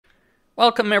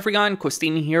Welcome everyone,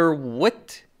 Christine here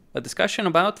with a discussion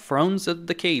about Thrones of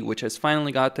Decay, which has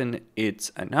finally gotten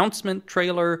its announcement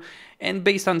trailer, and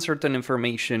based on certain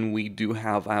information we do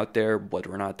have out there,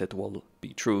 whether or not that will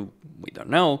be true, we don't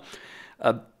know,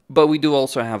 but we do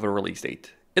also have a release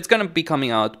date. It's going to be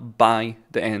coming out by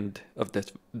the end of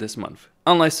this month,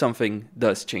 unless something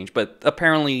does change, but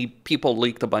apparently people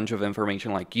leaked a bunch of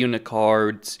information like unit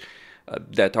cards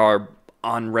that are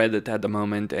on Reddit at the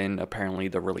moment, and apparently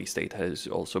the release date has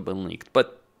also been leaked.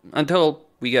 But until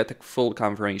we get the full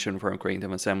confirmation from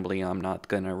Creative Assembly, I'm not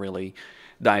gonna really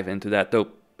dive into that, though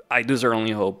I do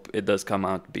certainly hope it does come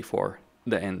out before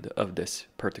the end of this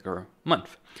particular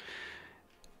month.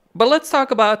 But let's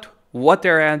talk about what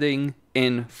they're adding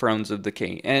in Thrones of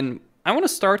Decay, and I want to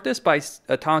start this by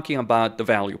talking about the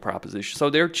value proposition. So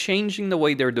they're changing the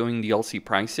way they're doing DLC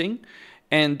pricing,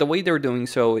 and the way they're doing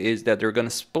so is that they're going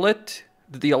to split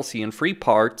the DLC in 3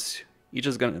 parts. Each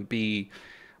is going to be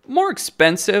more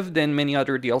expensive than many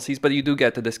other DLCs, but you do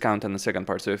get the discount on the second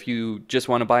part. So if you just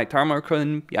want to buy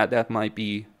Tarmarkun, yeah, that might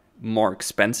be more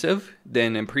expensive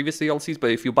than in previous DLCs,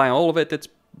 but if you buy all of it, it's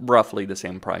roughly the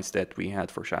same price that we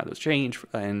had for Shadows Change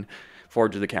and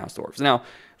Forge of the Chaos Dwarves. Now,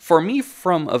 for me,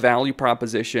 from a value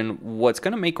proposition, what's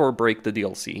going to make or break the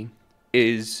DLC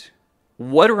is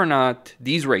whether or not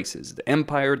these races, the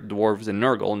Empire, the Dwarves, and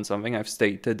Nurgle, and something I've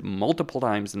stated multiple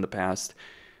times in the past,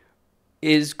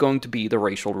 is going to be the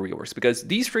racial reworks. Because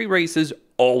these 3 races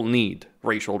all need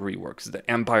racial reworks. The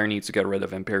Empire needs to get rid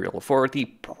of Imperial authority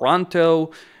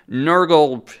pronto.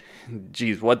 Nurgle,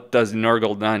 geez, what does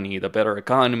Nurgle not need? A better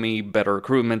economy, better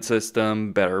recruitment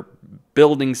system, better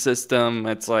building system.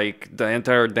 It's like the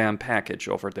entire damn package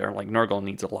over there. Like, Nurgle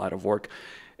needs a lot of work.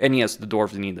 And yes, the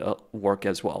dwarves need work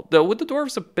as well. Though with the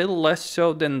dwarves a bit less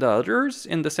so than the others,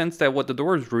 in the sense that what the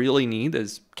dwarves really need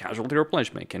is casualty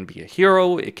replenishment. It can be a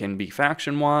hero, it can be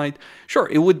faction-wide. Sure,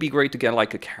 it would be great to get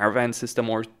like a caravan system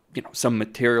or, you know, some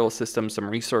material system, some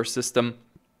resource system,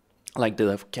 like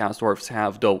the Chaos Dwarfs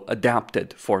have, though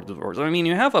adapted for the dwarves. I mean,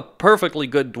 you have a perfectly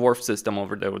good dwarf system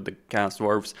over there with the Chaos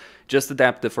Dwarfs, just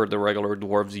adapted for the regular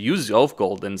dwarves. Use Elf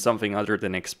Gold and something other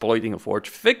than exploiting a forge.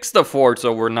 Fix the forge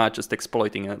so we're not just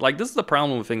exploiting it. Like, this is the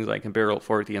problem with things like Imperial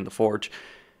Authority and the Forge.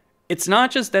 It's not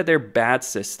just that they're bad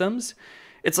systems,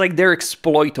 it's like they're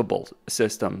exploitable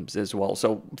systems as well.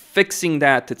 So fixing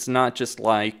that, it's not just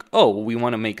like, oh, we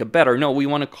want to make it better. No, we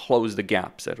want to close the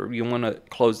gaps, or we want to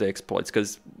close the exploits,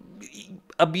 because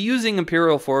abusing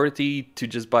Imperial authority to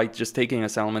just taking a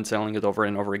settlement, selling it over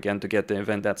and over again to get the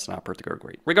event, that's not particularly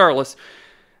great. Regardless,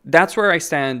 that's where I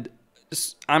stand.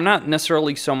 I'm not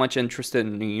necessarily so much interested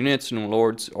in new units, new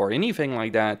lords, or anything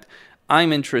like that.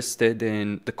 I'm interested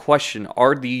in the question,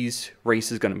 are these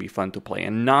races going to be fun to play?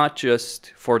 And not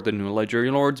just for the new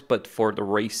legendary lords, but for the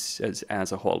race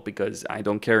as a whole. Because I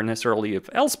don't care necessarily if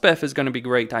Elspeth is going to be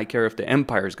great. I care if the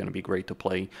Empire is going to be great to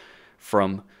play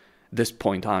from this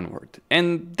point onward.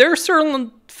 And there are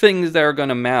certain things that are going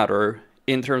to matter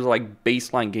in terms of like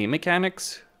baseline game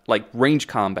mechanics, like range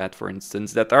combat, for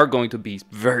instance, that are going to be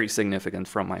very significant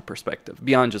from my perspective,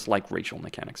 beyond just like racial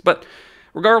mechanics. But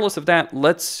regardless of that,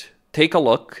 let's take a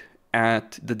look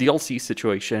at the DLC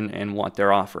situation and what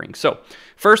they're offering. So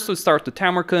first, let's start with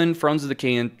Tamarkun. Thrones of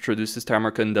Decay introduces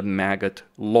Tamarkun, the Maggot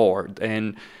Lord,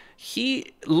 and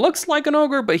he looks like an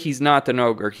ogre, but he's not an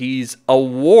ogre. He's a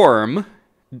worm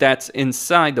that's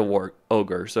inside the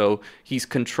ogre, so he's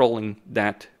controlling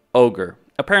that ogre.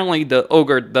 Apparently the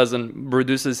ogre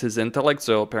reduces his intellect,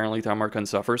 so apparently Tamarkun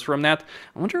suffers from that.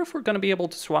 I wonder if we're going to be able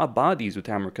to swap bodies with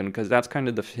Tamarkun, because that's kind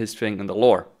of his thing in the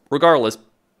lore. Regardless,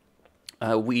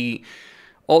 we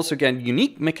also get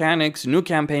unique mechanics, new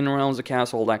campaign realms, the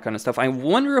castle, all that kind of stuff. I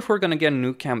wonder if we're going to get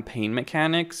new campaign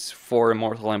mechanics for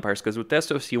Immortal Empires, because with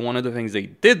SOC, one of the things they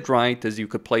did right is you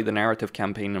could play the narrative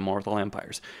campaign in Immortal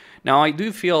Empires. Now, I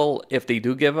do feel if they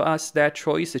do give us that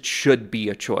choice, it should be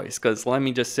a choice, because let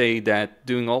me just say that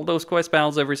doing all those quest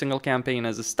battles every single campaign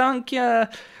as a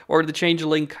Stankia or the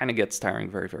Changeling kind of gets tiring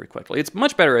very, very quickly. It's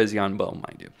much better as Yanbo,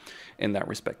 mind you, in that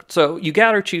respect. So you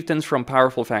gather chieftains from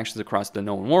powerful factions across the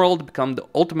known world, become the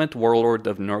ultimate warlord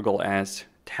of Nurgle as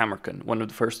Tamarkun. One of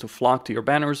the first to flock to your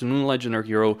banners, a new legendary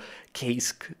hero,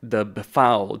 Kaisk the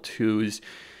Befouled, who's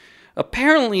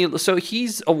apparently, so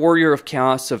he's a warrior of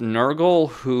chaos of Nurgle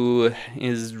who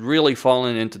is really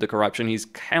fallen into the corruption. He's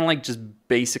kind of like just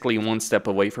basically one step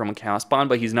away from a chaos spawn,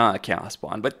 but he's not a chaos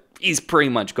spawn, but he's pretty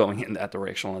much going in that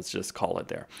direction. Let's just call it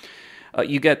there.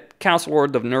 You get Chaos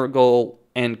Lord of Nurgle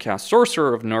and Chaos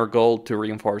Sorcerer of Nurgle to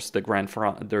reinforce the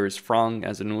Grandfather's Throng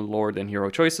as a new lord and hero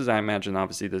choices. I imagine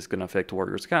obviously this is going to affect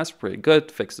Warriors Chaos pretty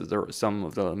good, fixes some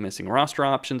of the missing roster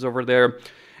options over there.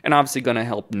 and obviously going to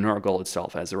help Nurgle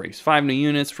itself as a race. 5 new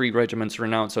units, 3 regiments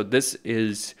renowned. So this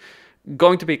is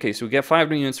going to be a case. We get 5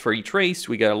 new units for each race.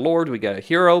 We get a lord, we get a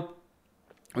hero,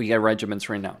 we get regiments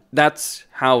renowned. That's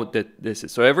how this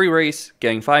is. So every race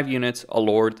getting 5 units, a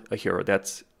lord, a hero.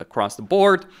 That's across the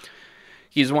board.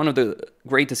 He's one of the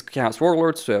greatest chaos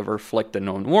warlords to ever afflict the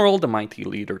known world, a mighty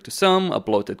leader to some, a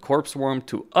bloated corpse worm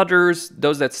to others.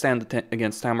 Those that stand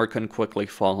against Hammer can quickly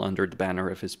fall under the banner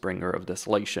of his bringer of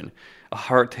desolation. A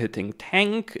hard-hitting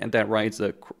tank, and that rides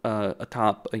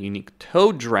atop a unique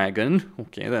toad dragon.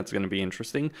 Okay, that's going to be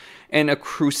interesting. And a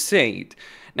crusade.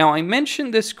 Now, I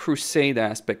mentioned this crusade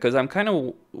aspect because I'm kind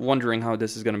of wondering how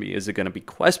this is going to be. Is it going to be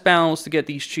quest battles to get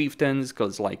these chieftains?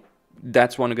 Because, like,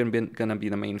 that's one going to be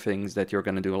the main things that you're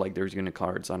going to do. Like, there's unit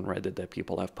cards on Reddit that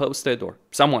people have posted, or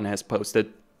someone has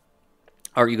posted.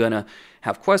 Are you going to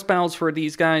have quest battles for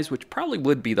these guys, which probably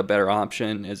would be the better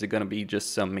option? Is it going to be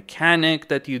just some mechanic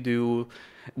that you do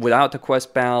without the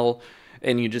quest battle,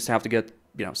 and you just have to get,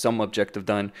 you know, some objective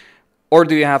done? Or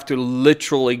do you have to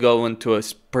literally go into a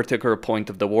particular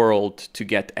point of the world to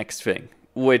get X thing,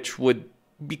 which would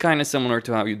be kind of similar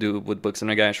to how you do with Books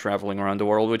and a Guys traveling around the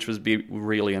world, which would be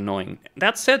really annoying.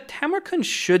 That said, Tamarkin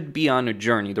should be on a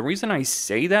journey. The reason I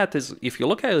say that is, if you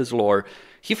look at his lore,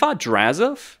 he fought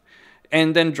Drazov,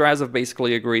 and then Drazov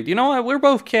basically agreed, you know what, we're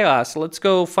both chaos, let's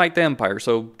go fight the Empire.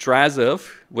 So Drazov,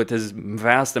 with his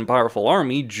vast and powerful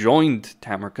army, joined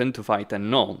Tamarkin to fight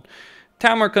Unknown.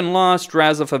 Tamarkin lost,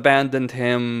 Drazov abandoned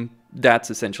him.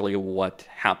 That's essentially what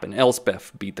happened.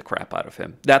 Elspeth beat the crap out of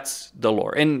him. That's the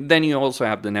lore. And then you also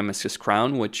have the Nemesis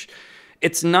Crown, which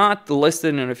it's not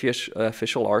listed in an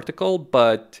official article,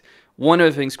 but one of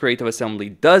the things Creative Assembly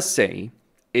does say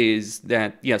is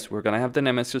that, yes, we're going to have the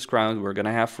Nemesis Crown, we're going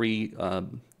to have free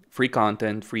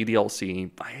content, free DLC.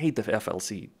 I hate the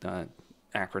FLC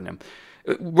acronym.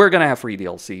 We're going to have free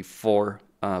DLC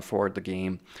for the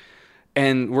game.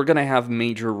 And we're going to have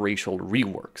major racial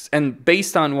reworks. And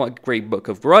based on what Great Book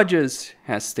of Grudges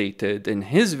has stated in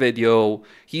his video,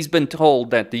 he's been told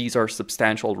that these are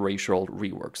substantial racial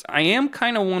reworks. I am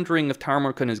kind of wondering if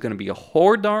Tamarkin is going to be a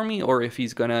horde army, or if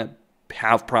he's going to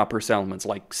have proper settlements,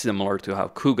 like similar to how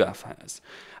Kugaf has.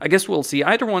 I guess we'll see.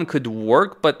 Either one could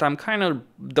work, but I'm kind of,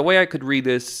 the way I could read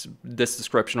this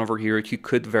description over here, he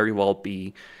could very well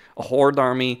be a horde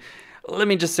army. Let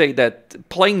me just say that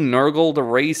playing Nurgle, the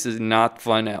race, is not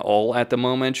fun at all at the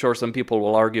moment. Sure, some people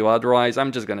will argue otherwise.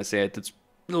 I'm just going to say it. It's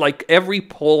like every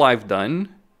poll I've done,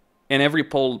 and every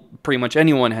poll pretty much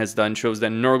anyone has done, shows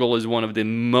that Nurgle is one of the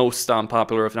most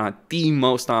unpopular, if not the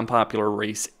most unpopular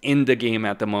race in the game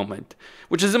at the moment.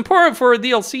 Which is important for a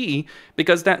DLC,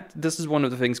 because this is one of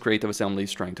the things Creative Assembly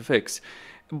is trying to fix.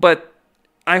 But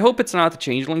I hope it's not the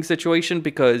Changeling situation,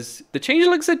 because the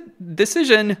Changeling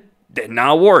decision did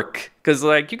not work. Because,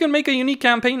 like, you can make a unique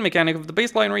campaign mechanic. If the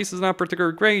baseline race is not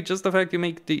particularly great, just the fact you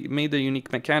made the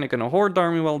unique mechanic in a horde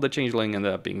army, well, the Changeling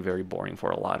ended up being very boring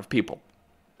for a lot of people.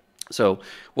 So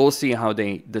we'll see how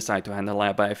they decide to handle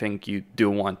that, but I think you do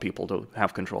want people to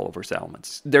have control over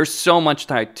settlements. There's so much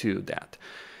tied to that.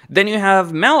 Then you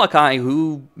have Malachi,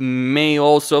 who may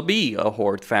also be a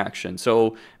horde faction.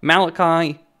 So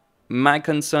Malachi,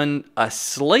 Mykonson, a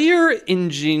Slayer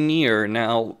Engineer.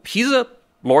 Now, he's a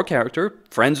lore character,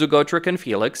 friends with Gotrek and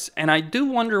Felix, and I do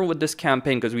wonder with this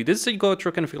campaign, because we did see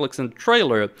Gotrek and Felix in the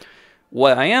trailer,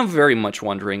 what I am very much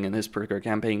wondering in this particular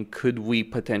campaign, could we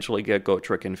potentially get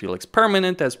Gotrek and Felix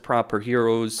permanent as proper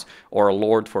heroes, or a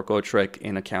lord for Gotrek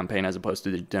in a campaign, as opposed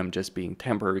to them just being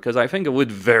temporary, because I think it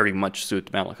would very much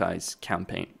suit Malachi's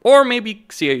campaign. Or maybe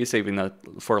CA is saving that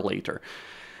for later.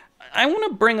 I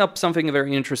want to bring up something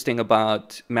very interesting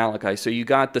about Malachi. So you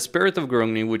got the Spirit of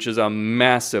Grungni, which is a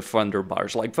massive thunder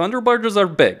barge. Like, thunder barges are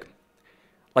big.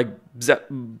 Like,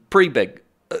 pretty big.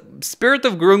 Spirit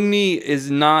of Grungni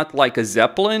is not like a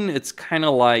Zeppelin. It's kind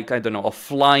of like, I don't know, a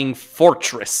flying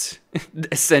fortress,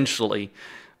 essentially,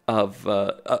 of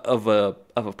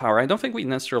a power. I don't think we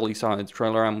necessarily saw it in the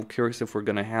trailer. I'm curious if we're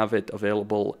going to have it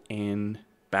available in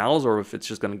battles, or if it's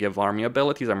just going to give army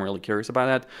abilities. I'm really curious about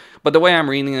that. But the way I'm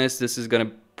reading this is going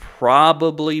to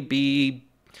probably be,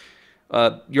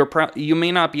 you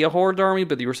may not be a horde army,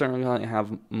 but you're certainly going to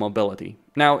have mobility.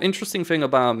 Now, interesting thing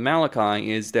about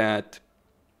Malachi is that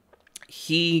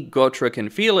he, Gotrek,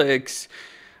 and Felix,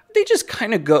 they just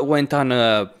kind of went on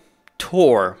a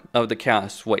tour of the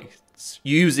Chaos Wastes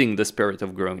using the Spirit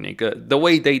of Grungni. The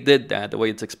way they did that, the way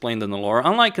it's explained in the lore,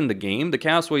 unlike in the game, the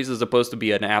Chaos Wastes is supposed to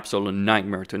be an absolute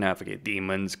nightmare to navigate.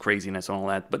 Demons, craziness, and all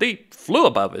that. But they flew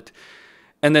above it.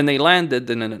 And then they landed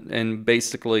in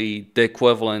basically the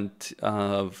equivalent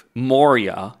of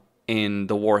Moria in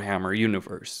the Warhammer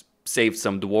universe. save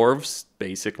some dwarves,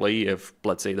 basically, if,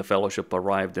 let's say, the Fellowship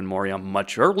arrived in Moria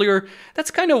much earlier.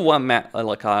 That's kind of what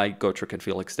Malachi, Gotrek, and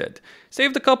Felix did.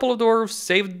 Saved a couple of dwarves,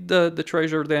 saved the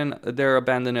treasure, then they're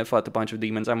abandoned and fought a bunch of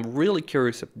demons. I'm really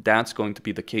curious if that's going to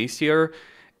be the case here,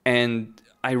 and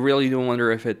I really do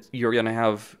wonder if you're going to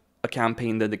have a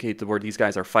campaign dedicated where these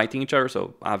guys are fighting each other,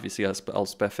 so obviously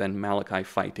Elspeth and Malachi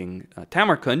fighting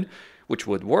Tamarkand, which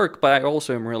would work, but I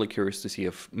also am really curious to see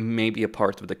if maybe a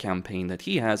part of the campaign that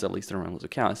he has, at least in Realms of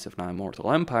Chaos, if not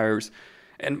Immortal Empires,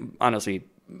 and honestly,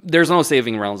 there's no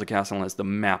saving Realms of Chaos unless the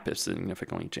map is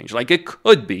significantly changed. Like, it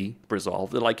could be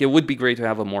resolved. Like, it would be great to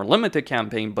have a more limited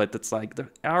campaign, but it's like the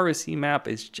RSC map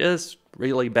is just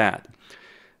really bad.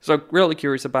 So, really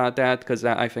curious about that, because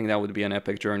I think that would be an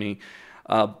epic journey.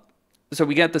 So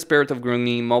we get the Spirit of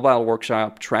Grungni, Mobile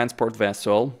Workshop, Transport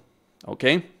Vessel.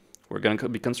 Okay. We're going to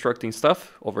be constructing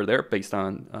stuff over there based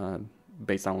on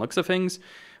looks of things.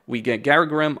 We get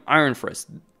Gargrim, Iron Fist.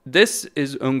 This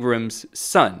is Ungrim's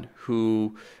son,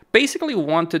 who basically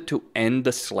wanted to end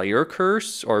the Slayer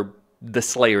curse, or the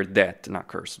Slayer debt, not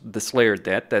curse, the Slayer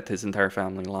debt that his entire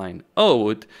family line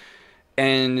owed.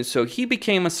 And so he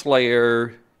became a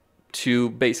Slayer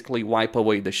to basically wipe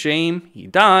away the shame. He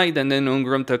died, and then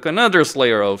Ungrim took another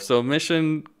Slayer oath. So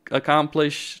mission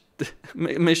accomplished.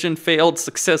 Mission failed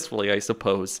successfully, I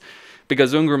suppose,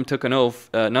 because Ungrim took an oath,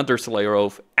 another Slayer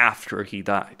oath, after he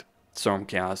died. Storm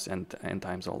Chaos and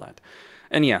times all that.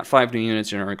 And yeah, 5 new units,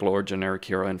 generic lord, generic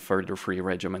hero, and further 3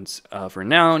 regiments of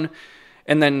renown.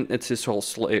 And then it's his whole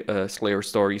Slayer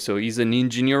story. So he's an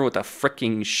engineer with a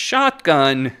freaking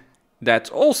shotgun that's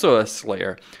also a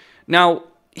Slayer. Now,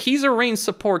 he's a ranged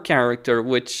support character,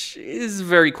 which is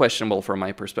very questionable from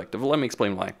my perspective. Let me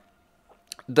explain why.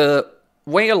 The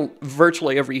way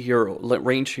virtually every hero,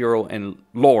 range hero and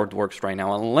lord works right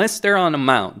now, unless they're on a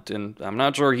mount, and I'm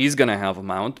not sure he's going to have a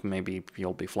mount, maybe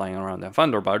he'll be flying around that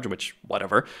Thunderbudge, which,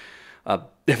 whatever.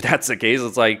 If that's the case,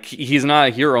 it's like, he's not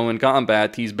a hero in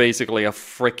combat, he's basically a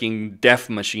freaking death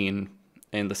machine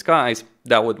in the skies.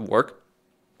 That would work.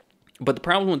 But the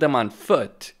problem with them on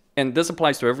foot, and this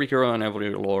applies to every hero and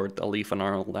every lord, Alif and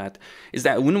all that, is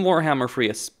that in Warhammer 3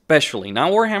 especially,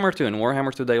 not Warhammer 2, in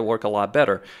Warhammer 2 they work a lot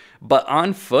better, but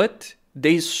on foot,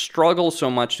 they struggle so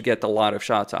much to get a lot of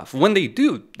shots off. When they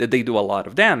do a lot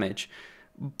of damage,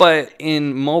 but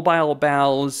in mobile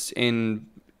battles, in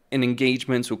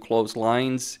engagements with close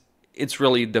lines, it's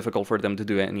really difficult for them to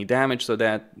do any damage, so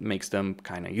that makes them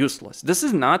kind of useless. This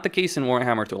is not the case in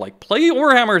Warhammer 2. Like, play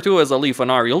Warhammer 2 as a Leaf and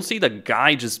R, you'll see the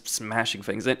guy just smashing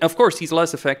things. And of course, he's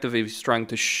less effective if he's trying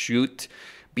to shoot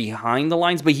behind the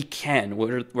lines, but he can.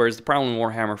 Whereas the problem in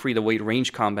Warhammer 3, the way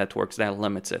range combat works, that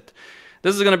limits it.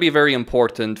 This is going to be very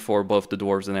important for both the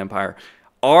Dwarves and Empire.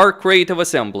 Are Creative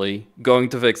Assembly going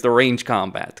to fix the range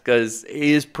combat? Because it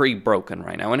is pretty broken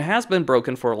right now, and it has been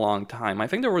broken for a long time. I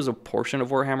think there was a portion of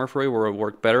Warhammer 3 where it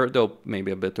worked better, though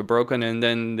maybe a bit too broken, and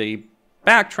then they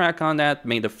backtrack on that,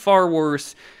 made it far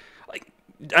worse. Like,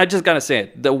 I just gotta say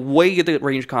it, the way the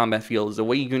range combat feels, the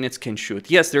way units can shoot.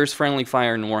 Yes, there's friendly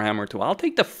fire in Warhammer 2. I'll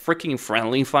take the freaking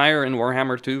friendly fire in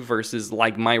Warhammer 2 versus,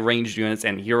 like, my ranged units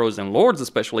and heroes and lords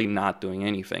especially not doing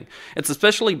anything. It's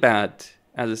especially bad,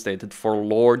 as I stated, for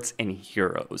lords and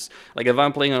heroes. Like, if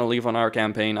I'm playing on a Leaf on R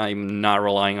campaign, I'm not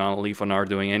relying on a Leaf on R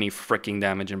doing any freaking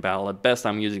damage in battle. At best,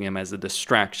 I'm using him as a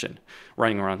distraction,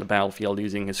 running around the battlefield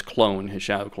using his clone, his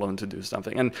shadow clone, to do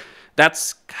something. And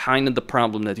that's kind of the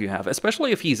problem that you have,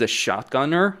 especially if he's a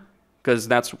shotgunner, because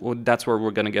that's where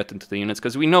we're going to get into the units,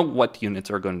 because we know what units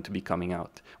are going to be coming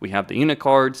out. We have the unit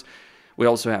cards, we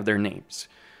also have their names.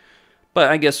 But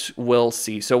I guess we'll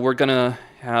see. So we're going to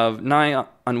have 9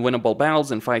 unwinnable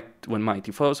battles and fight when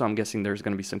mighty foes. So I'm guessing there's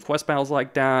going to be some quest battles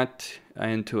like that.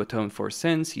 And to atone for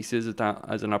sins, he sees it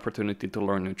as an opportunity to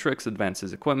learn new tricks, advance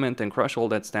his equipment, and crush all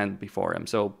that stand before him.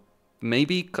 So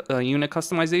maybe unit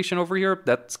customization over here.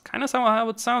 That's kind of how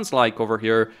it sounds like over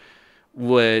here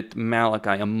with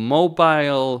Malachi. A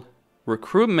mobile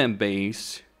recruitment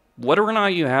base. Whether or not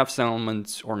you have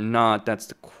settlements or not, that's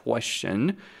the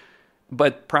question.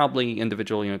 But probably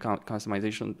individual unit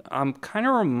customization. I'm kind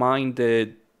of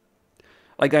reminded,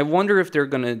 like, I wonder if they're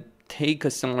going to take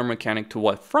a similar mechanic to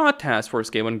what Fraud has for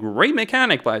Skaven, great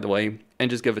mechanic, by the way,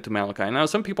 and just give it to Malachi. Now,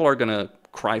 some people are going to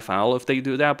cry foul if they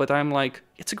do that, but I'm like,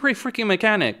 it's a great freaking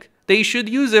mechanic. They should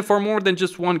use it for more than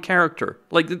just one character.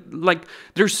 Like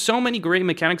there's so many great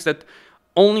mechanics that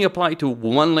only apply to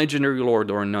one legendary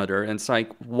lord or another, and it's like,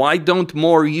 why don't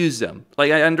more use them? Like,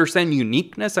 I understand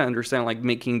uniqueness, I understand, like,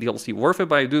 making DLC worth it,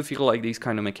 but I do feel like these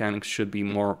kind of mechanics should be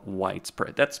more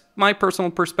widespread. That's my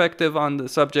personal perspective on the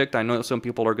subject. I know some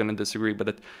people are going to disagree,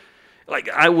 but like,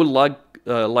 I would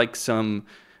like some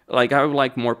Like, I would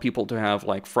like more people to have,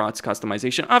 like, Fraud's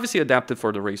customization, obviously adapted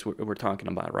for the race we're talking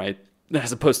about, right?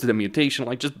 As opposed to the mutation,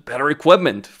 like, just better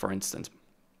equipment, for instance.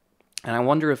 And I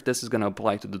wonder if this is going to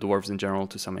apply to the dwarves in general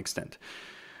to some extent.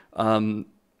 And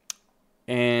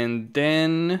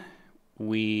then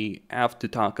we have to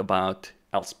talk about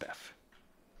Elspeth.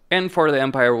 And for the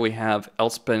Empire, we have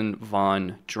Elspeth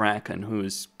von Draken,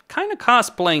 who's kind of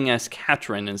cosplaying as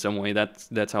Catherine in some way.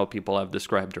 That's how people have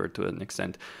described her to an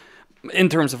extent, in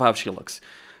terms of how she looks.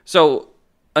 So,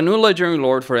 a new legendary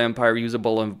lord for the Empire,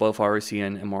 usable in both RC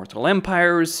and Immortal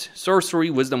Empires. Sorcery,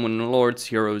 wisdom with new lords,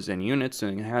 heroes, and units to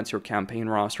enhance your campaign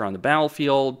roster on the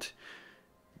battlefield.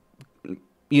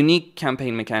 Unique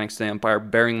campaign mechanics to the Empire,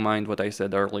 bearing in mind what I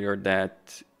said earlier,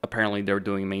 that apparently they're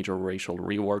doing major racial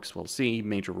reworks. We'll see.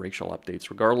 Major racial updates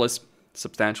regardless.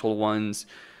 Substantial ones.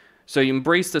 So you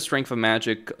embrace the strength of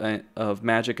magic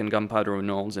and gunpowder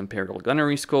Null's Imperial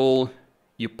Gunnery School.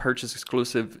 You purchase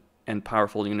exclusive and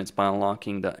powerful units by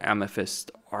unlocking the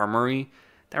Amethyst Armory.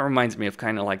 That reminds me of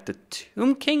kind of like the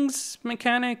Tomb Kings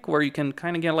mechanic, where you can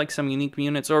kind of get like some unique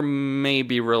units, or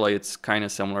maybe really it's kind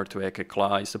of similar to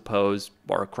Ekekla, I suppose,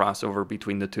 or a crossover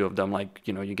between the two of them. Like,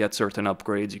 you know, you get certain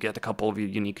upgrades, you get a couple of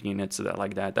unique units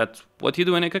like that. That's what you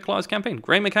do in Ekekla's campaign.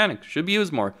 Great mechanic, should be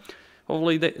used more.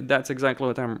 Hopefully that's exactly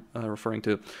what I'm referring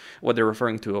to, what they're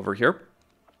referring to over here.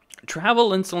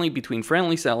 Travel instantly between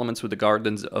friendly settlements with the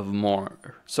Gardens of Mor.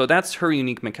 So that's her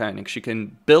unique mechanic. She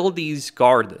can build these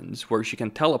gardens where she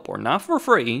can teleport, not for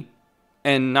free,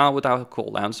 and not without a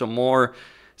cooldown. So more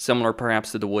similar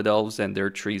perhaps to the Wood Elves and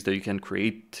their trees that you can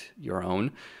create your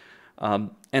own. And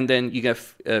then you get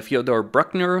Fyodor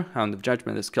Bruckner, Hound of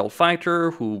Judgment, a skilled fighter,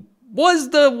 who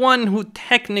was the one who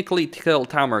technically killed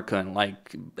Tamarkun.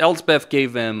 Like, Elspeth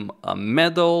gave him a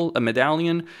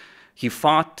medallion. He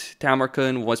fought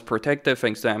Tamarkun, was protected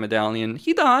thanks to that medallion.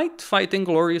 He died fighting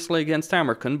gloriously against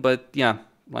Tamarkun, but yeah,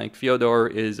 like, Fyodor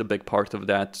is a big part of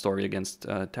that story against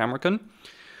Tamarkun.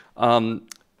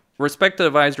 Respected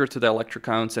advisor to the Electric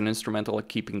Counts and instrumental at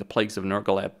keeping the plagues of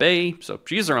Nurgle at bay. So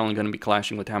she's only going to be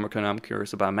clashing with Tamarkun. I'm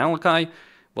curious about Malachi.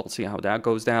 We'll see how that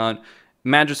goes down.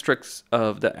 Magistrix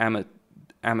of the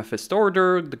Amethyst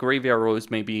Order. The Graveyard Rose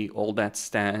may be all that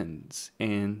stands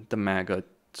in the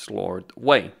Maggot's Lord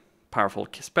way. Powerful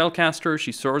spellcaster,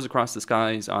 she soars across the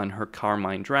skies on her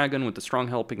Carmine Dragon with a strong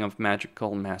helping of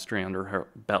magical mastery under her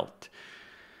belt.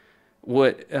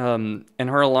 And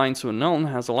her alliance with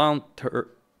Nuln has allowed her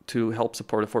to help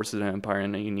support the forces of the Empire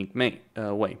in a unique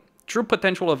way. True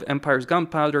potential of Empire's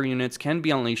gunpowder units can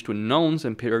be unleashed with Nuln's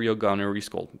Imperial Gunnery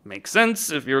School. Makes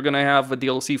sense. If you're going to have a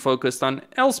DLC focused on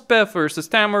Elspeth versus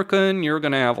Tamarkun, you're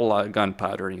going to have a lot of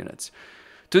gunpowder units.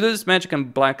 To this, Magic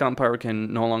and Black Gunpowder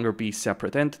can no longer be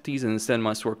separate entities and instead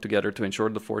must work together to ensure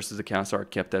the forces of chaos are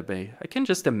kept at bay. I can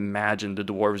just imagine the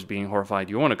dwarves being horrified.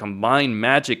 You want to combine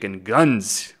magic and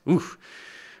guns? Oof.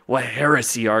 What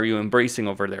heresy are you embracing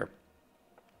over there?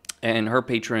 And her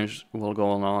patronage will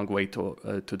go a long way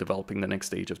to developing the next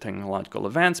stage of technological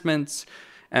advancements,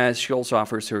 as she also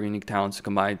offers her unique talents to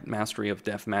combine mastery of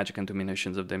death magic and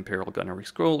munitions of the Imperial Gunnery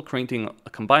Scroll, creating a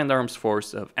combined arms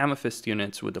force of Amethyst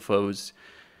units with the foes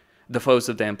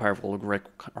of the Empire will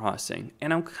regret crossing.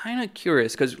 And I'm kind of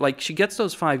curious, because, like, she gets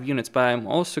those 5 units, but I'm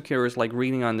also curious, like,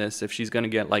 reading on this, if she's going to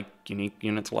get, like, unique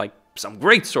units like some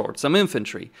great swords, some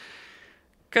infantry.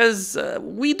 Because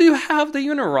we do have the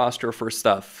unit roster for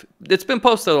stuff. It's been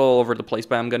posted all over the place,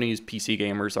 but I'm going to use PC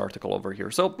Gamer's article over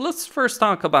here. So let's first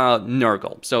talk about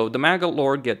Nurgle. So the Maggot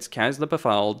Lord gets Kaz the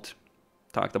Befouled.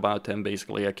 Talked about him,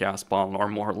 basically a Chaos Spawn, or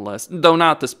more or less. Though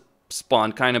not the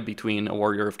spawn, kind of between a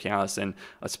Warrior of Chaos and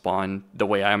a Spawn, the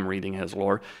way I'm reading his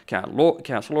lore. Chaos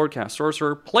Lord, Chaos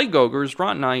Sorcerer, Plague Ogres,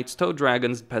 Rot Knights, Toad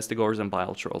Dragons, Pestigores, and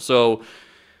Bile Trolls. So,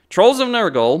 Trolls of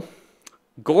Nurgle,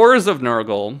 Gores of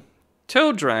Nurgle,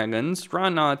 Toad Dragons,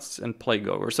 Rot Knights, and Plague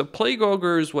Ogres. So Plague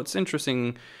Ogres, what's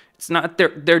interesting,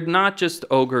 they're not just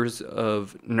Ogres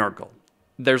of Nurgle.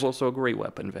 There's also a Great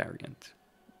Weapon variant,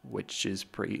 which is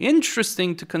pretty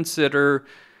interesting to consider,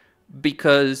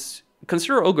 because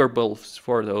consider Ogre builds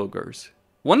for the Ogres.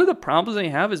 One of the problems they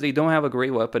have is they don't have a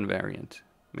Great Weapon variant.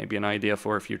 Maybe an idea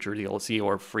for a future DLC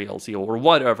or free DLC or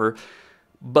whatever.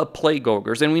 But Plague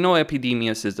Ogres, and we know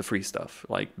Epidemius is the free stuff.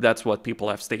 Like, that's what people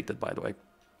have stated, by the way,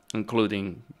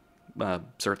 including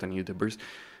certain YouTubers.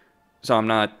 So I'm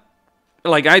not,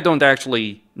 like, I don't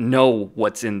actually know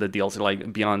what's in the DLC,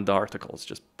 like, beyond the articles,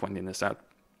 just pointing this out.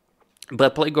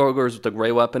 But Plague Ogres with the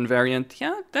Grey Weapon variant,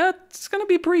 yeah, that's going to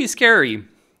be pretty scary.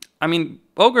 I mean,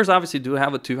 Ogres obviously do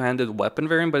have a two-handed weapon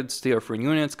variant, but it's still for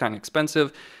units, kind of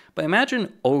expensive. But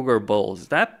imagine Ogre Bulls.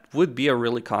 That would be a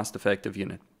really cost-effective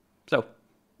unit. So,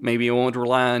 maybe you won't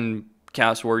rely on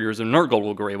Chaos Warriors and Nurgle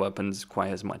will grade weapons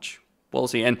quite as much. We'll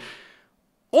see. And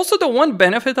also the one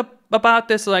benefit about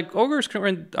this, like, Ogres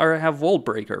have Wall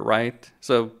Breaker, right?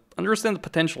 So understand the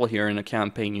potential here in a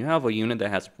campaign. You have a unit that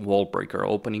has Wall Breaker,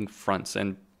 opening fronts,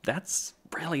 and that's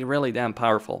really, really damn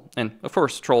powerful. And of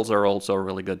course, Trolls are also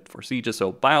really good for sieges,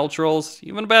 so Bile Trolls,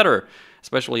 even better,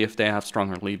 especially if they have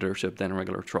stronger leadership than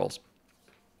regular Trolls.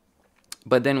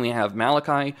 But then we have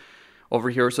Malachi over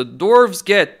here. So Dwarves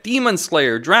get Demon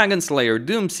Slayer, Dragon Slayer,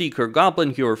 Doom Seeker,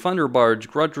 Goblin Hero, Thunder Barge,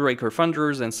 Grudge Raker,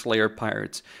 Thunderers, and Slayer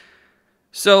Pirates.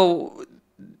 So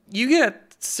you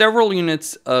get several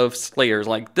units of Slayers.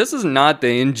 Like, this is not the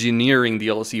Engineering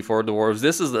DLC for Dwarves.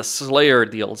 This is the Slayer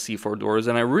DLC for Dwarves.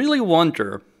 And I really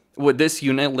wonder, with this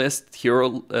unit list,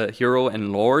 Hero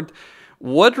and Lord,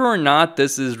 whether or not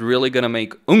this is really going to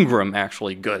make Ungrim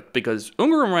actually good. Because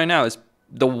Ungrim right now is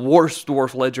the worst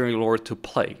Dwarf Legendary Lord to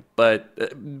play.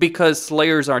 But because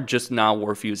Slayers are just not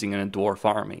worth using in a Dwarf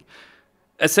army.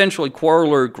 Essentially,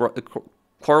 Quarreler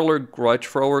Grudge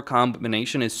Thrower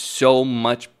combination is so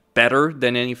much better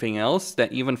than anything else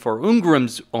that even for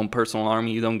Ungrim's own personal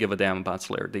army, you don't give a damn about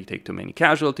Slayer. They take too many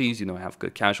casualties, you don't have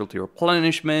good casualty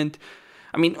replenishment.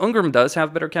 I mean, Ungrim does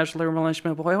have better casualty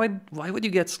replenishment, but why would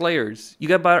you get Slayers? You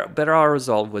get better auto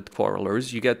resolve with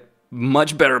Quarrelers, you get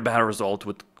much better battle result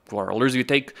with Quarrelers, you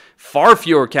take far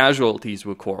fewer casualties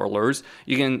with Quarrelers,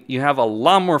 you have a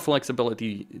lot more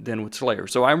flexibility than with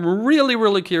Slayers. So I'm really,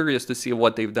 really curious to see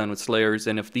what they've done with Slayers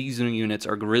and if these new units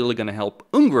are really going to help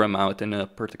Ungrim out in a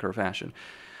particular fashion.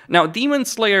 Now, Demon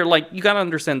Slayer, like, you gotta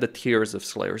understand the tiers of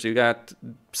Slayers. You got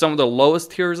some of the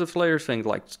lowest tiers of Slayers, things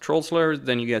like Troll Slayers,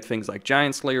 then you get things like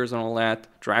Giant Slayers and all that,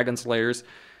 Dragon Slayers,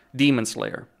 Demon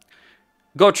Slayer.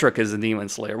 Gotrek is a Demon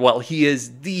Slayer. Well, he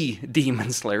is the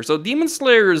Demon Slayer. So Demon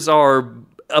Slayers are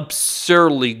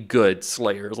absurdly good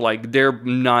Slayers. Like, they're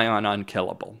nigh on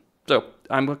unkillable. So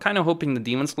I'm kind of hoping the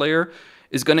Demon Slayer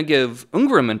is going to give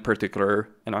Ungrim in particular,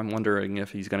 and I'm wondering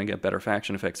if he's going to get better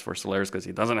faction effects for Slayers because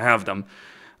he doesn't have them.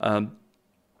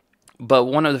 But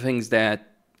one of the things that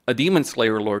a Demon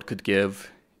Slayer Lord could give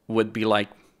would be like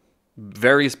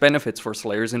various benefits for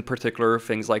Slayers, in particular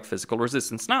things like physical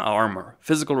resistance, not armor,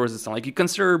 physical resistance. Like, you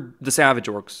consider the Savage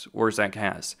Orcs Orzak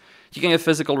has. You can get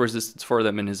physical resistance for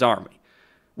them in his army,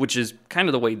 which is kind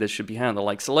of the way this should be handled.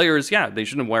 Like, Slayers, yeah, they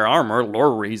shouldn't wear armor,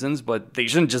 lore reasons, but they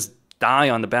shouldn't just die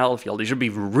on the battlefield. They should be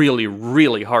really,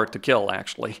 really hard to kill,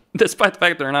 actually. Despite the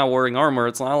fact they're not wearing armor,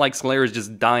 it's not like Slayers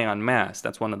just die en masse.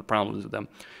 That's one of the problems with them.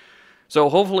 So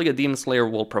hopefully a Demon Slayer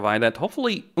will provide that.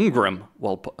 Hopefully Ungrim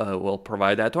will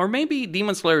provide that. Or maybe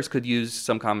Demon Slayers could use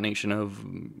some combination of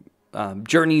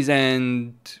Journey's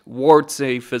End, Ward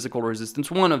Save, Physical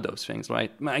Resistance, one of those things, right?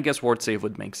 I guess Ward Save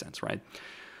would make sense, right?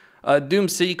 Doom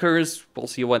Seekers, we'll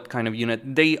see what kind of unit.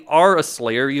 They are a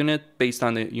Slayer unit based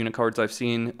on the unit cards I've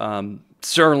seen.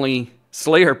 Certainly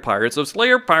Slayer Pirates. So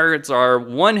Slayer Pirates are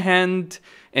one hand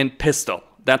and pistol.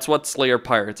 That's what Slayer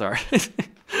Pirates are.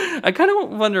 I kind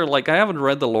of wonder, like, I haven't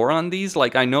read the lore on these.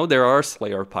 Like, I know there are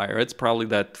Slayer Pirates. Probably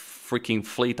that freaking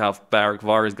fleet of Barak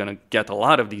Var is going to get a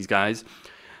lot of these guys.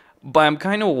 But I'm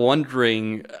kind of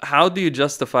wondering, how do you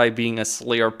justify being a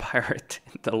Slayer Pirate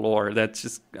in the lore? That's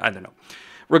just, I don't know.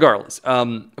 Regardless,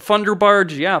 Thunder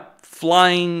Barge, yeah,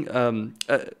 flying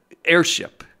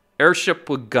airship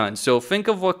with guns. So think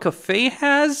of what Cafe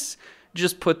has,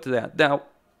 just put that. Now,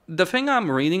 the thing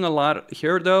I'm reading a lot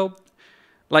here, though,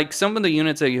 like, some of the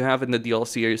units that you have in the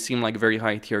DLC seem like very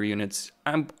high tier units.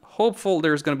 I'm hopeful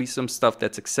there's going to be some stuff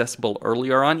that's accessible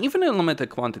earlier on, even in limited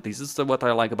quantities. This is what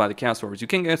I like about the Chaos Warriors. You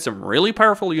can get some really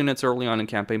powerful units early on in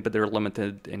campaign, but they're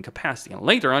limited in capacity. And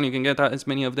later on, you can get as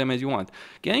many of them as you want.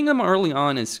 Getting them early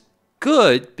on is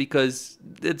good because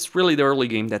it's really the early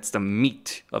game that's the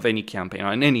meat of any campaign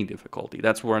on any difficulty.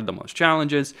 That's where the most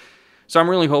challenges. So I'm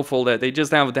really hopeful that they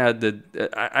just haven't had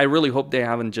I really hope they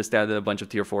haven't just added a bunch of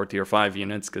tier 4, tier 5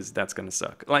 units, because that's going to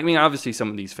suck. I mean, obviously some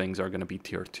of these things are going to be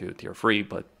tier 2, tier 3,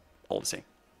 but all the same.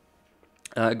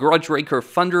 Grudge Raker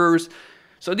Thunderers.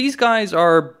 So these guys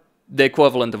are the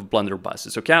equivalent of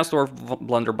blunderbusses. So Castor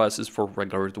blunderbusses for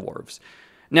regular dwarves.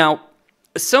 Now,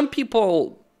 some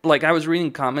people, like, I was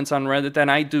reading comments on Reddit,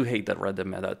 and I do hate that Reddit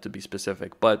meta, to be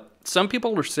specific, but some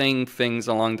people were saying things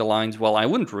along the lines, well, I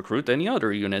wouldn't recruit any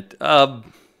other unit.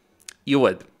 You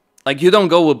would. Like, you don't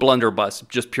go with blunderbuss,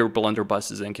 just pure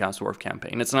blunderbusses in Chaos Dwarf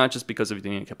campaign. It's not just because of the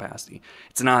unit capacity.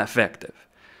 It's not effective.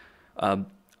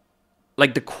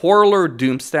 Like, the Quarreler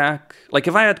Doomstack, like,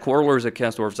 if I had Quarrelers at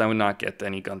Chaos Dwarfs, I would not get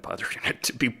any Gunpowder unit,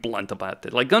 to be blunt about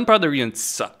it. Like, Gunpowder units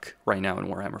suck right now in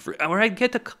Warhammer 3. Or I'd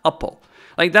get a couple.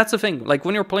 Like, that's the thing. Like,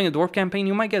 when you're playing a Dwarf campaign,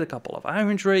 you might get a couple of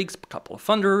Iron Drakes, a couple of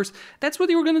Thunderers. That's what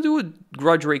you're going to do with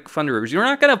Grudge Rake Thunderers. You're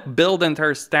not going to build an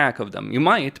entire stack of them. You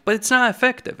might, but it's not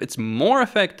effective. It's more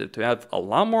effective to have a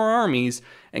lot more armies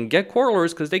and get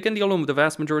Quarrelers because they can deal with the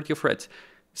vast majority of threats.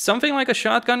 Something like a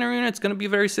shotgunner unit is going to be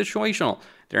very situational.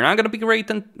 They're not going to be great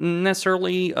in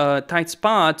necessarily tight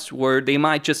spots where they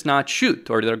might just not shoot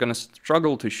or they're going to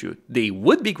struggle to shoot. They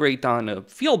would be great on a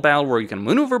field battle where you can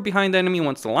maneuver behind the enemy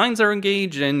once the lines are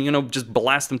engaged and, you know, just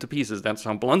blast them to pieces. That's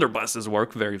how blunderbusses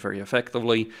work very, very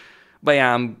effectively. But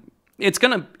yeah,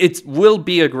 it will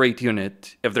be a great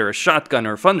unit if they're a shotgun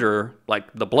or thunderer, like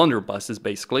the blunderbusses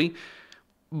basically.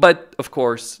 But, of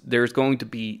course, they're going to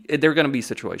be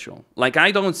situational. Like,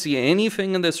 I don't see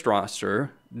anything in this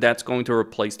roster that's going to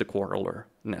replace the Quarreler,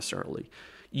 necessarily.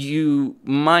 You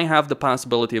might have the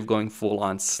possibility of going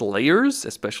full-on Slayers,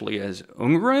 especially as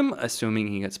Ungrim, assuming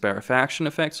he gets better faction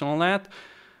effects and all that.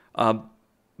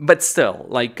 But still,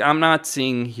 like, I'm not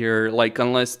seeing here, like,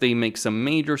 unless they make some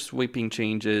major sweeping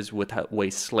changes with the way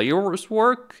Slayers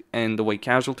work and the way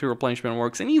casualty replenishment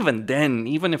works, and even then,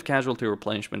 even if casualty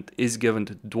replenishment is given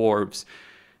to dwarves,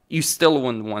 you still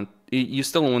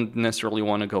wouldn't necessarily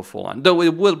want to go full on. Though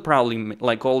it will probably,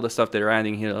 like, all the stuff they're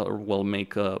adding here will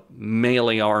make a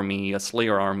melee army, a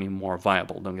Slayer army more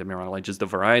viable, don't get me wrong. Like, just the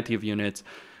variety of units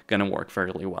gonna work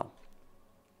fairly well.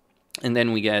 And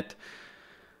then we get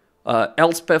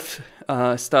Elspeth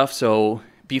stuff, so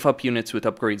beef up units with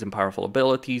upgrades and powerful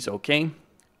abilities, okay.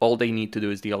 All they need to do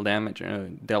is deal damage.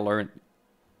 They'll learn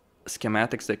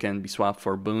schematics that can be swapped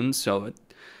for boons, so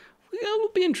it'll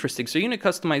be interesting. So unit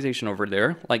customization over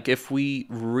there. Like, if we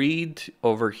read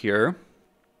over here,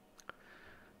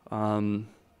 so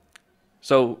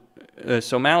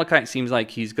Malachite seems like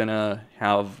he's gonna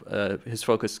have his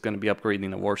focus is gonna be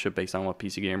upgrading the warship based on what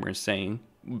PC Gamer is saying,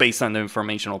 based on the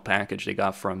informational package they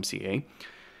got from CA,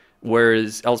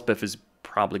 whereas Elspeth is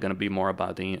probably going to be more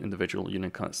about the individual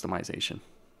unit customization.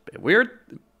 Bit weird,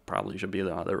 probably should be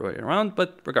the other way around,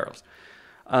 but regardless.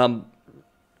 The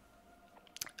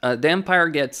Empire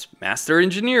gets Master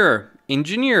Engineer,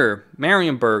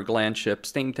 Marienburg Landship,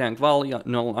 Steam Tank Volley,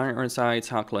 Null Ironsides,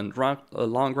 Hockland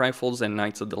Long Rifles, and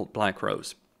Knights of the Black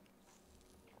Rose.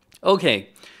 Okay,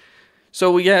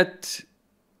 so we get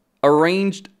a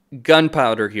ranged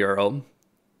Gunpowder Hero,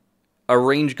 a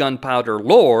ranged Gunpowder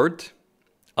Lord,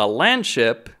 a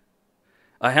Landship,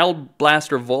 a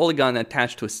Hellblaster Volley Gun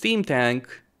attached to a Steam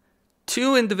Tank,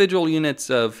 2 individual units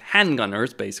of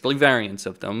handgunners, basically variants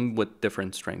of them with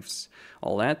different strengths,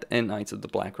 all that, and Knights of the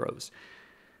Black Rose.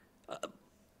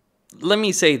 Let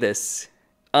me say this.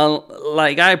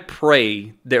 Like, I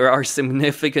pray there are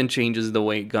significant changes in the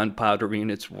way gunpowder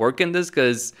units work in this,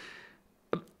 because,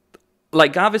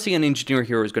 like, obviously an engineer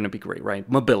hero is going to be great, right?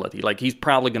 Mobility. Like, he's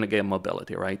probably going to get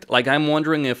mobility, right? Like, I'm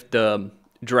wondering if the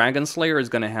Dragon Slayer is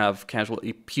going to have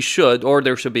casualty. He should, or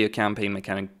there should be a campaign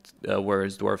mechanic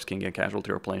whereas dwarves can get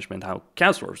casualty replenishment, how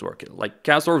Chaos Dwarves work. Like,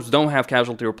 Chaos Dwarves don't have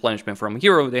casualty replenishment from a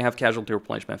hero, they have casualty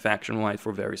replenishment faction-wide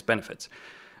for various benefits.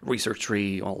 Research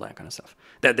tree, all that kind of stuff,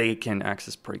 that they can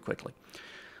access pretty quickly.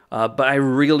 But I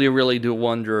really, really do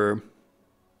wonder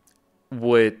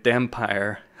with the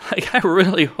Empire, like, I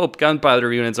really hope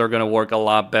gunpowder units are going to work a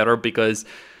lot better, because,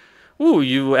 ooh,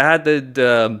 you added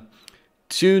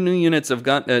 2 new units of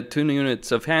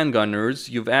handgunners,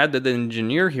 you've added an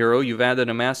engineer hero, you've added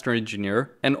a master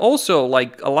engineer, and also,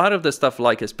 like, a lot of the stuff,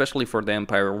 like, especially for the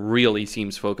Empire, really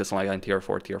seems focused, like, on tier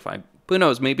 4, tier 5. Who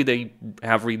knows, maybe they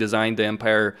have redesigned the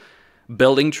Empire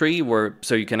building tree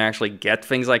so you can actually get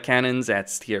things like cannons at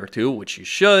tier 2, which you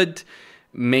should.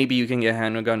 Maybe you can get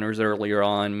handgunners earlier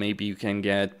on. Maybe you can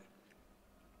get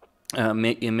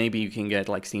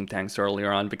like steam tanks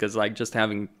earlier on, because, like, just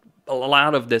having a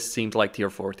lot of this seems like tier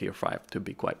 4, tier 5, to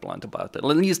be quite blunt about it. At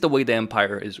least the way the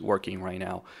Empire is working right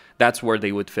now, that's where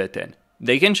they would fit in.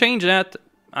 They can change that.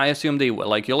 I assume they will.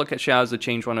 Like, you look at Shaz to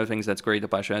change, one of the things that's great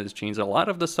about Shaz is change. A lot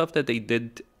of the stuff that they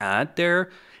did add there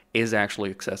is actually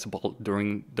accessible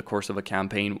during the course of a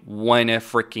campaign when it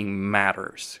freaking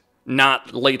matters.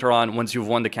 Not later on, once you've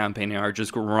won the campaign and are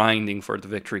just grinding for the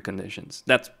victory conditions.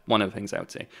 That's one of the things I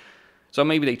would say. So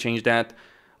maybe they changed that.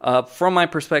 From my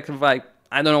perspective, I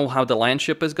don't know how the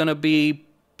landship is going to be.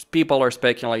 People are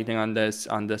speculating on this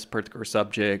particular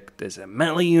subject. There's a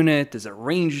melee unit, there's a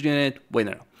ranged unit. Wait,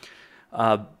 no.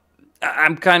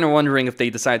 I'm kind of wondering if they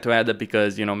decide to add it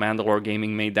because, you know, Mandalore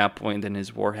Gaming made that point in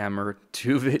his Warhammer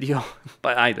 2 video.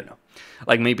 But I don't know.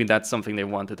 Like, maybe that's something they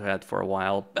wanted to add for a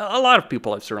while. A lot of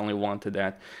people have certainly wanted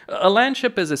that. A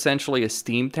landship is essentially a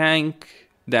steam tank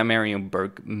that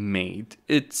Marienburg made.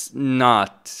 It's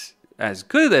not as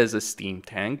good as a steam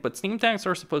tank, but steam tanks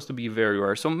are supposed to be very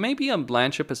rare. So maybe a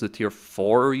land ship is a tier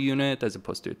 4 unit as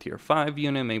opposed to a tier 5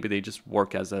 unit. Maybe they just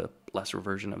work as a lesser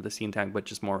version of the steam tank, but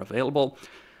just more available.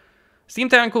 Steam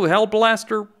tank with Hell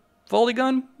Blaster volley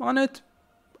gun on it,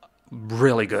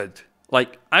 really good.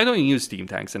 Like, I don't use steam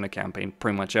tanks in a campaign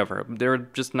pretty much ever. They're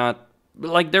just not,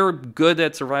 like, they're good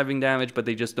at surviving damage, but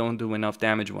they just don't do enough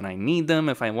damage when I need them.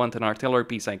 If I want an artillery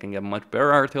piece, I can get much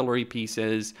better artillery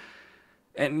pieces.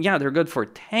 And yeah, they're good for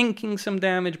tanking some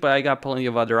damage, but I got plenty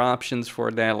of other options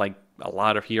for that, like a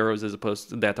lot of heroes as opposed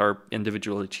to that are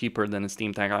individually cheaper than a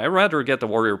steam tank. I'd rather get the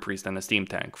warrior priest than a steam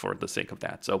tank for the sake of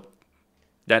that. So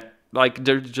that, like,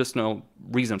 there's just no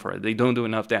reason for it. They don't do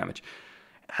enough damage.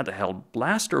 Add the Hell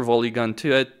Blaster volley gun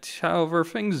to it. However,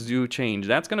 things do change.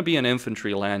 That's going to be an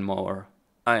infantry land mower,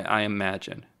 I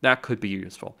imagine. That could be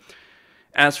useful.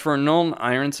 As for known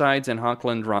Ironsides and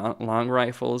Hockland long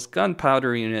rifles,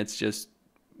 gunpowder units just,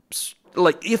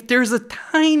 like, if there's a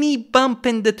tiny bump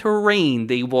in the terrain,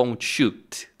 they won't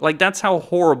shoot. Like, that's how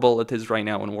horrible it is right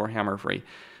now in Warhammer 3.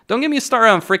 Don't get me started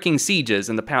on freaking sieges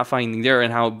and the pathfinding there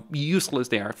and how useless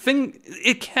they are.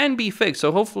 It can be fixed,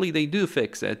 so hopefully they do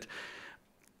fix it.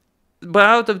 But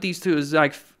out of these two,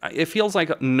 like, it feels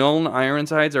like known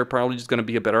Ironsides are probably just going to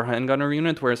be a better handgunner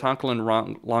unit, whereas Hockland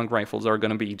long rifles are going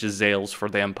to be Giselles for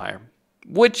the Empire,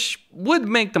 which would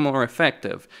make them more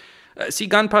effective. See,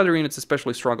 gunpowder units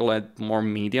especially struggle at more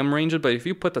medium ranges, but if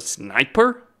you put a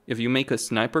sniper, if you make a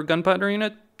sniper gunpowder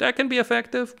unit, that can be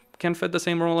effective, can fit the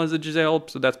same role as a Giselle,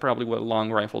 so that's probably what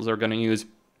long rifles are going to use.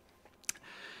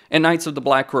 And Knights of the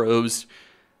Black Rose,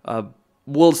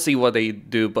 we'll see what they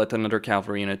do, but another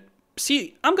cavalry unit.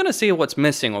 See, I'm going to say what's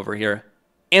missing over here.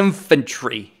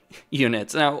 Infantry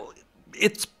units. Now,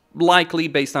 it's likely,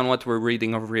 based on what we're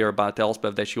reading over here about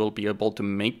Elspeth, that she will be able to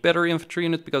make better infantry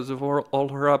units because of all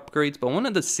her upgrades. But one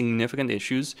of the significant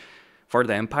issues for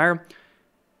the Empire,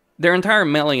 their entire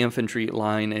melee infantry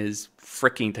line is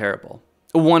freaking terrible,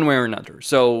 one way or another.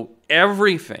 So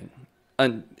everything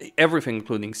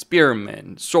including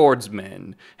spearmen,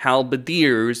 swordsmen,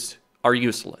 halberdiers, are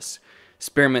useless.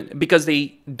 Spearmen, because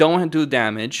they don't do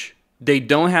damage, they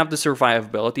don't have the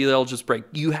survivability, they'll just break.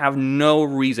 You have no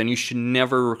reason, you should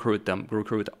never recruit them.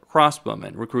 Recruit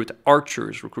crossbowmen, recruit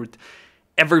archers, recruit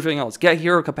everything else. Get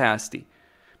hero capacity.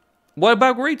 What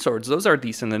about greatswords? Those are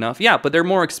decent enough. Yeah, but they're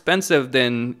more expensive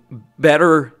than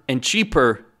better and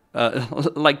cheaper.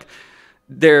 Like,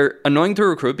 they're annoying to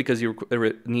recruit because you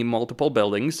need multiple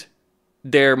buildings.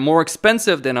 They're more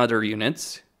expensive than other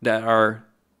units that are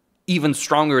even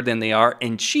stronger than they are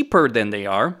and cheaper than they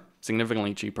are,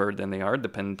 significantly cheaper than they are,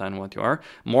 depending on what you are,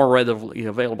 more readily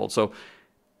available. So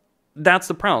that's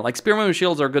the problem. Like, spearmen with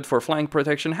shields are good for flank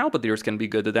protection. Halberdiers can be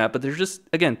good at that, but they're just,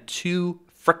 again, too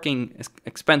freaking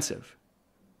expensive.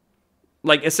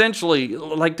 Like, essentially,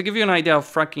 like, to give you an idea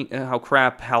of how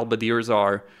crap halberdiers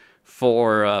are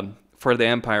for the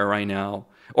Empire right now,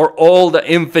 or all the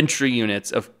infantry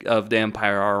units of the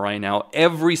Empire are right now,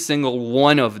 every single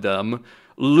one of them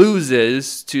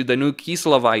loses to the new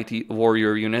Kislevite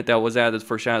warrior unit that was added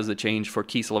for Shadows of Change for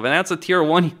Kislev. And that's a tier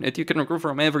 1 unit you can recruit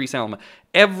from every settlement.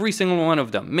 Every single one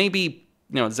of them. Maybe,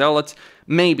 zealots,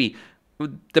 maybe.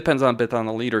 Depends a bit on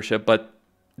the leadership, but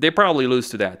they probably lose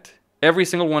to that. Every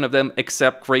single one of them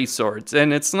except greatswords.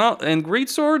 And it's not, and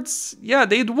greatswords, yeah,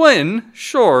 they'd win.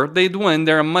 Sure, they'd win.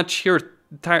 They're a much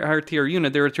higher tier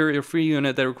unit. They're a tier 3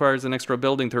 unit that requires an extra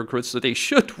building to recruit, so they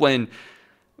should win.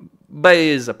 But it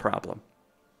is a problem.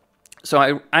 So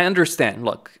I understand.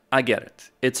 Look, I get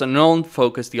it. It's a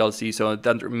known-focused DLC, so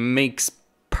that makes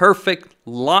perfect,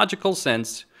 logical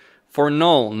sense for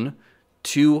known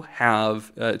to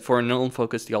have, for a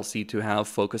known-focused DLC to have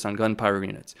focus on gunpowder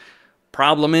units.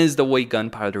 Problem is the way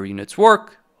gunpowder units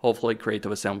work. Hopefully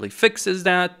Creative Assembly fixes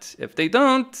that. If they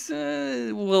don't,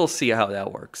 we'll see how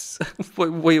that works.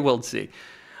 We will see.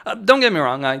 Don't get me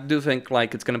wrong, I do think,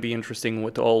 like, it's going to be interesting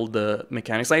with all the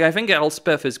mechanics. Like, I think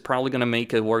Elspeth is probably going to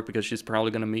make it work because she's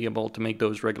probably going to be able to make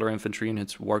those regular infantry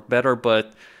units work better,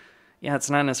 but yeah,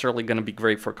 it's not necessarily going to be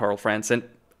great for Karl Franz. And,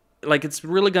 like, it's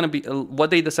really going to be,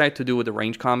 what they decide to do with the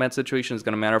range combat situation is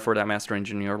going to matter for that Master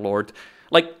Engineer Lord.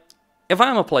 Like, if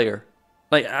I'm a player,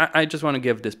 like, I just want to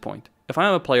give this point. If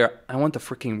I'm a player, I want the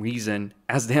freaking reason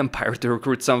as the Empire to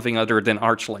recruit something other than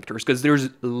Archlectors, because there's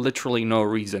literally no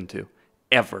reason to.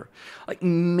 Ever. Like,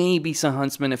 maybe some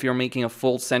huntsmen if you're making a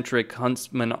full-centric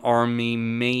huntsman army,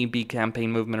 maybe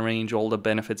campaign movement range, all the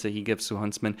benefits that he gives to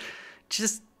huntsmen.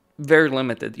 Just very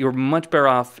limited. You're much better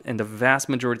off in the vast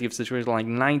majority of situations, like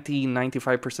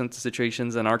 90-95% of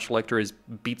situations, an Archlector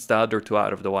beats the other two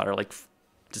out of the water, like,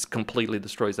 just completely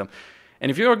destroys them.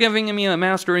 And if you're giving me a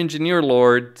Master Engineer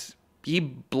Lord, he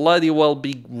bloody well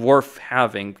be worth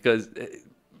having,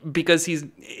 because he's,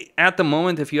 at the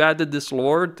moment, if you added this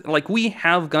lord, like, we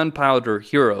have gunpowder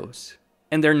heroes,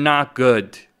 and they're not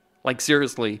good. Like,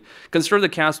 seriously, consider the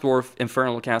Cast Dwarf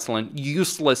Infernal Castellan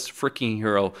useless freaking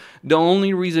hero. The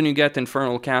only reason you get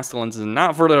Infernal Castellans is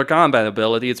not for their combat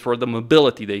ability, it's for the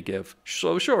mobility they give.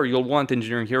 So sure, you'll want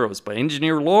Engineering heroes, but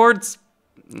Engineer Lords,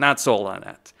 not sold on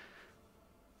that.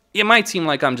 It might seem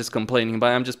like I'm just complaining,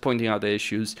 but I'm just pointing out the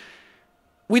issues.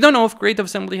 We don't know if Creative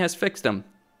Assembly has fixed them,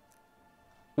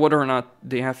 whether or not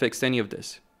they have fixed any of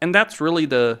this. And that's really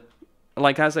the...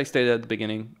 Like, as I stated at the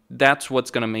beginning, that's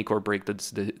what's going to make or break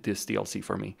this DLC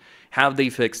for me. Have they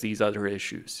fixed these other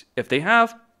issues? If they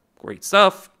have, great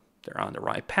stuff. They're on the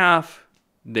right path.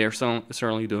 They're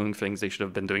certainly doing things they should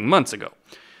have been doing months ago.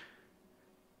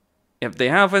 If they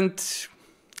haven't,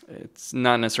 it's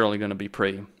not necessarily going to be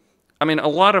pretty. I mean, a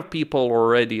lot of people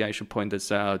already, I should point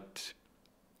this out.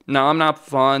 Now, I'm not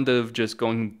fond of just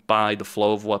going by the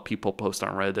flow of what people post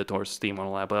on Reddit or Steam or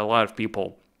all that, but a lot of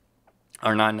people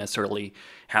are not necessarily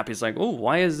happy. It's like, oh,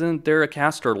 why isn't there a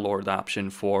Caster Lord option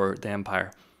for the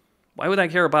Empire? Why would I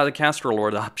care about a Caster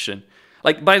Lord option?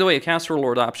 Like, by the way, a Caster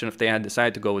Lord option, if they had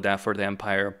decided to go with that for the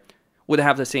Empire, would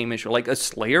have the same issue. Like, a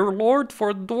Slayer Lord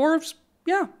for the Dwarves?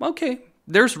 Yeah, okay.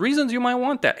 There's reasons you might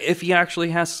want that. If he actually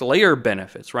has Slayer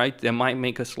benefits, right? That might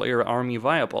make a Slayer army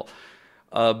viable.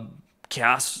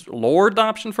 Cast Lord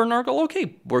option for Nurgle?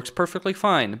 Okay, works perfectly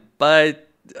fine. But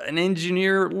an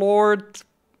Engineer Lord...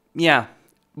 Yeah,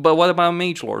 but what about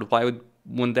Mage Lord? Why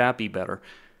wouldn't that be better?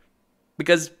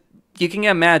 Because you can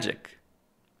get magic.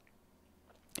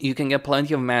 You can get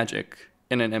plenty of magic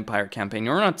in an Empire campaign.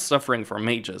 You're not suffering from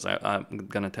mages, I'm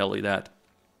going to tell you that.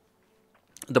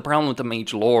 The problem with the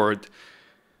Mage Lord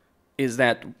is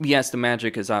that, yes, the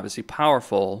magic is obviously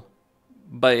powerful,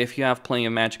 but if you have plenty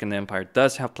of magic and the Empire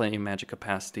does have plenty of magic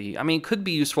capacity, I mean, it could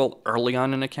be useful early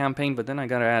on in a campaign, but then I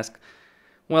gotta ask,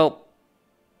 well...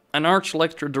 An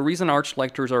Archlector, the reason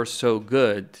Archlectors are so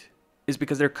good is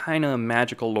because they're kind of a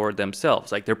magical lord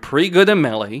themselves. Like, they're pretty good in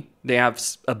melee. They have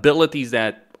abilities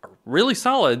that are really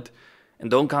solid and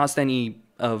don't cost any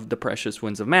of the precious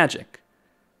winds of magic.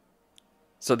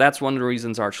 So that's one of the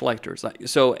reasons Archlectors. Like,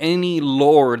 so any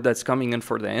lord that's coming in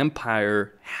for the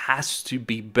Empire has to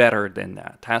be better than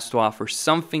that. Has to offer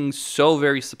something so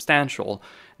very substantial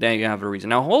that you have a reason.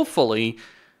 Now, hopefully,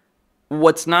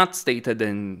 what's not stated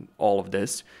in all of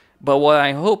this... But what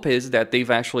I hope is that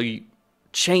they've actually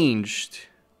changed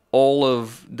all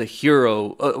of the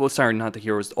hero... well, sorry, not the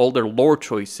heroes. All their lore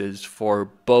choices for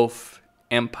both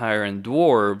Empire and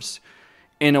Dwarves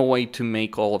in a way to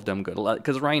make all of them good.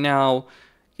 Because right now,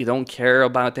 you don't care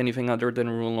about anything other than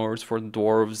Rune Lords for the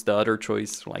Dwarves. The other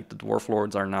choice, like the Dwarf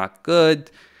Lords, are not good.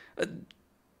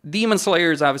 Demon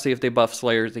Slayers, obviously, if they buff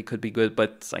Slayers, they could be good.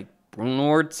 But it's like, Rune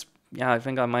Lords? Yeah, I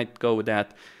think I might go with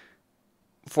that.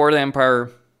 For the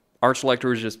Empire...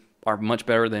 Archlectors just are much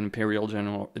better than Imperial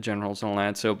Generals and all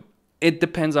that. So it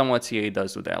depends on what CA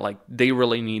does with that. Like, they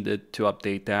really needed to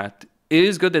update that. It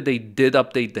is good that they did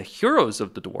update the heroes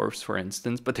of the Dwarves, for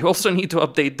instance, but they also need to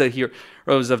update the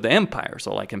heroes of the Empire.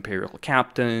 So like Imperial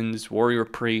Captains, Warrior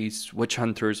Priests, Witch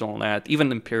Hunters, all that.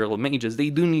 Even Imperial Mages,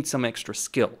 they do need some extra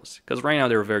skills. Because right now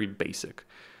they're very basic.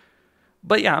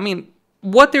 But yeah, I mean,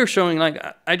 what they're showing, like,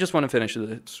 I just want to finish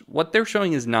this. What they're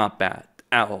showing is not bad.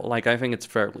 Like, I think it's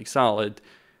fairly solid.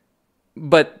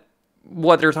 But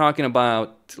what they're talking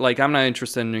about, like, I'm not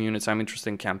interested in new units. I'm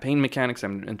interested in campaign mechanics.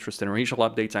 I'm interested in regional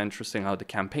updates. I'm interested in how the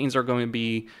campaigns are going to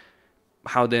be.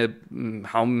 How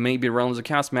maybe Realms of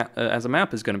Chaos as a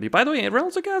map is going to be. By the way,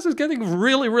 Realms of Chaos is getting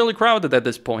really, really crowded at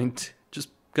this point. Just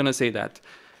gonna say that.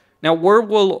 Now, where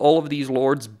will all of these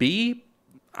lords be?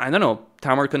 I don't know.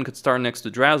 Tamarkin could start next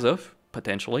to Drazov,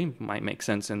 potentially. Might make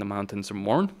sense in the Mountains of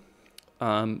Morn.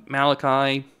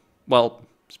 Malachi, well,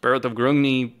 Spirit of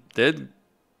Grungni did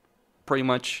pretty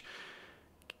much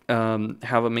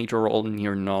have a major role in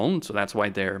Near Nuln, so that's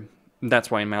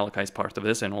why Malachi's part of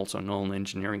this, and also Nuln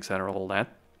Engineering, etc., all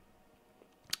that.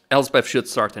 Elspeth should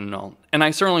start in Nuln, and I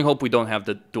certainly hope we don't have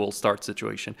the dual start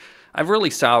situation. I've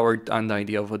really soured on the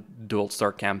idea of a dual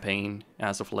start campaign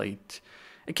as of late.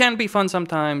 It can be fun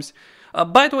sometimes.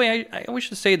 By the way, I wish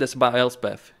to say this about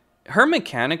Elspeth. Her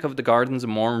mechanic of the Gardens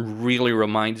of Morn really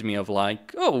reminds me of,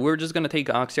 like, oh, we're just going to take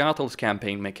Oxyottl's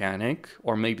campaign mechanic,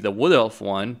 or maybe the Wood Elf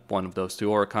one of those two,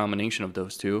 or a combination of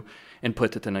those two, and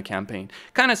put it in a campaign.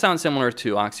 Kind of sounds similar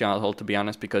to Oxyotl, to be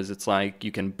honest, because it's like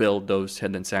you can build those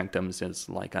hidden sanctums as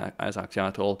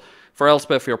Oxyotl. For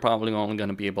Elspeth, you're probably only going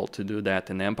to be able to do that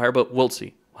in the Empire, but we'll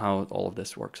see how all of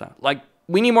this works out. Like,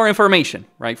 we need more information,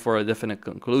 right, for a definite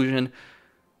conclusion.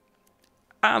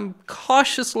 I'm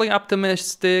cautiously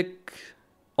optimistic.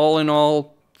 All in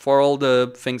all, for all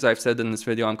the things I've said in this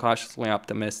video, I'm cautiously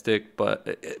optimistic,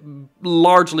 but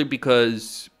largely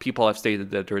because people have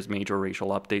stated that there's major racial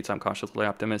updates, I'm cautiously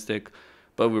optimistic,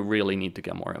 but we really need to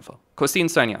get more info. Costin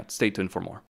signing out. Stay tuned for more.